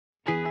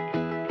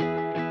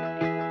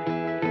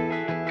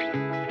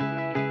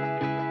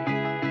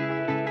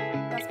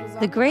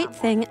The great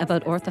thing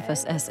about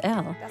Orthophos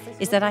SL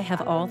is that I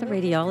have all the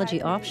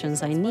radiology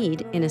options I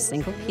need in a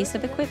single piece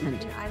of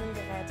equipment.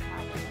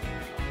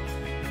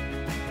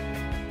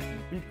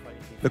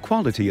 The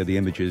quality of the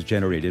images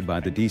generated by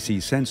the DC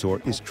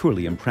sensor is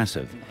truly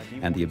impressive,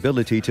 and the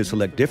ability to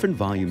select different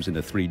volumes in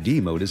the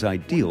 3D mode is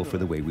ideal for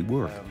the way we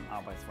work.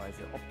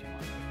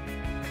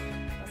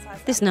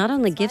 This not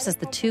only gives us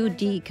the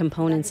 2D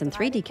components and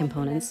 3D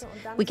components,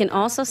 we can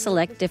also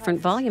select different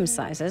volume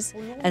sizes,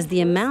 as the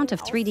amount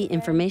of 3D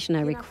information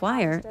I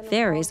require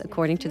varies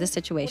according to the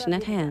situation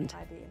at hand.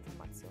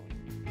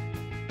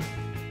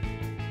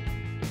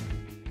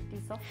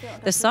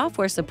 The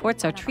software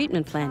supports our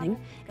treatment planning,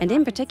 and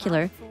in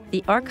particular,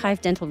 the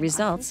archived dental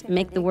results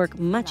make the work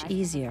much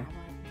easier.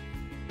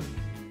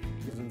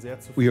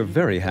 We are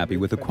very happy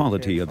with the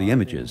quality of the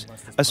images,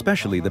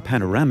 especially the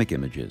panoramic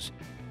images.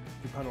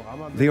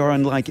 They are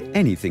unlike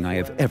anything I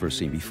have ever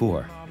seen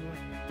before.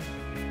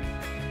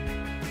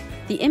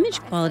 The image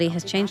quality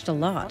has changed a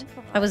lot.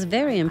 I was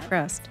very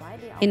impressed.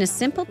 In a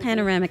simple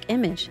panoramic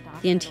image,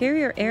 the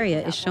interior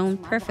area is shown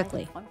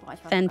perfectly.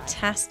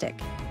 Fantastic.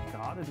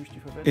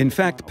 In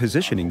fact,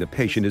 positioning the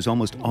patient is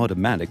almost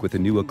automatic with the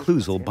new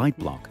occlusal bite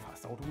block.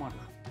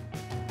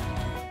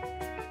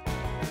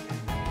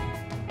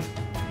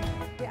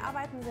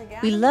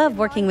 We love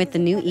working with the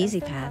new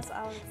EasyPad.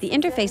 The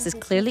interface is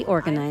clearly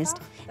organized,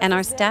 and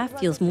our staff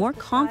feels more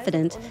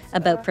confident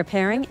about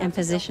preparing and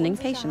positioning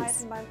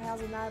patients.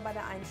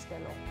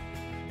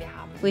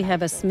 We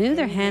have a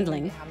smoother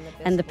handling,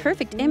 and the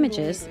perfect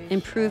images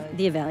improve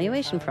the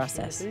evaluation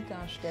process.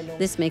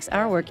 This makes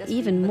our work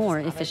even more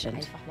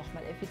efficient.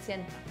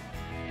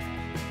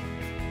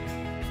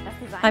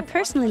 I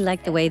personally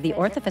like the way the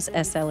Orthophos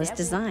SL is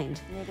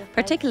designed,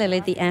 particularly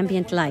the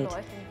ambient light,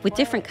 with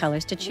different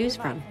colors to choose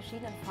from.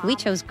 We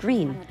chose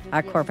green,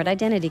 our corporate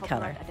identity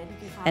color,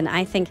 and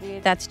I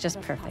think that's just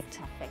perfect.